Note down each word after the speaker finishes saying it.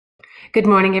Good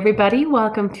morning, everybody.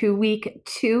 Welcome to week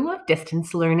 2 of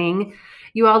distance learning.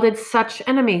 You all did such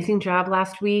an amazing job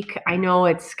last week. I know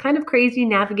it's kind of crazy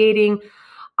navigating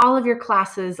all of your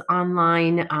classes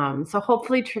online. So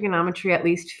hopefully trigonometry at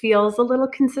least feels a little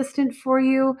consistent for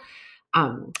you.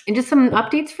 And just some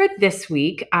updates for this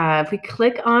week. If we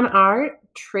click on our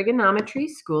trigonometry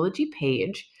Schoology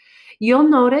page, you'll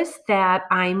notice that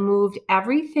I moved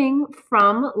everything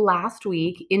from last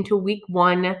week into week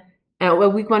one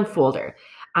folder.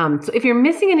 So if you're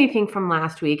missing anything from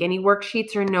last week, any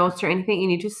worksheets or notes or anything you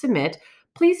need to submit,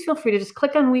 please feel free to just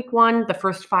click on week one. The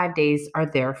first 5 days are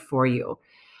there for you.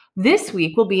 This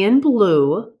week will be in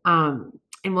blue, and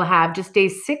we'll have just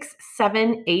days 6,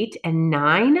 7, 8, and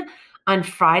 9. On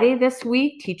Friday this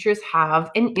week, teachers have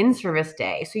an in-service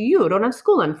day, so you don't have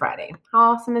school on Friday.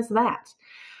 How awesome is that?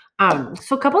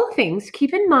 So a couple of things.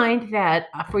 Keep in mind that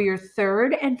for your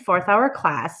 3rd and 4th hour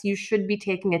class, you should be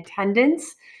taking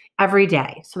attendance every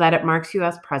day so that it marks you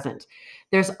as present.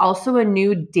 There's also a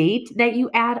new date that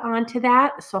you add on to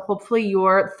that. So hopefully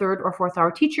your 3rd or 4th hour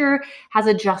teacher has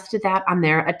adjusted that on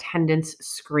their attendance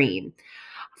screen.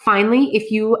 Finally,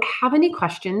 if you have any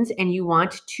questions and you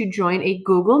want to join a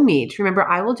Google Meet, remember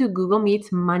I will do Google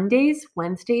Meets Mondays,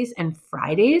 Wednesdays, and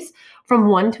Fridays from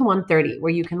 1 to 1:30,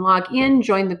 where you can log in,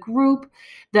 join the group.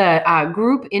 The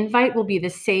group invite will be the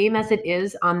same as it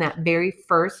is on that very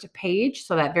first page.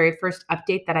 So that very first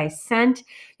update that I sent,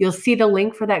 you'll see the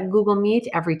link for that Google Meet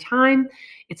every time.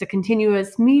 It's a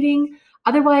continuous meeting.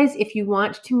 Otherwise, if you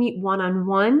want to meet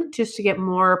one-on-one just to get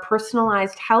more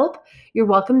personalized help, you're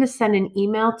welcome to send an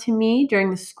email to me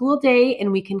during the school day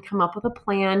and we can come up with a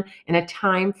plan and a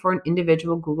time for an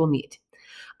individual Google Meet.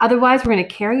 Otherwise, we're going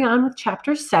to carry on with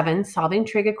Chapter 7, solving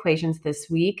trig equations this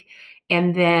week,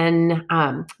 and then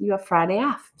you have Friday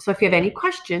off. So if you have any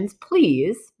questions,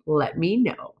 please let me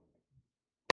know.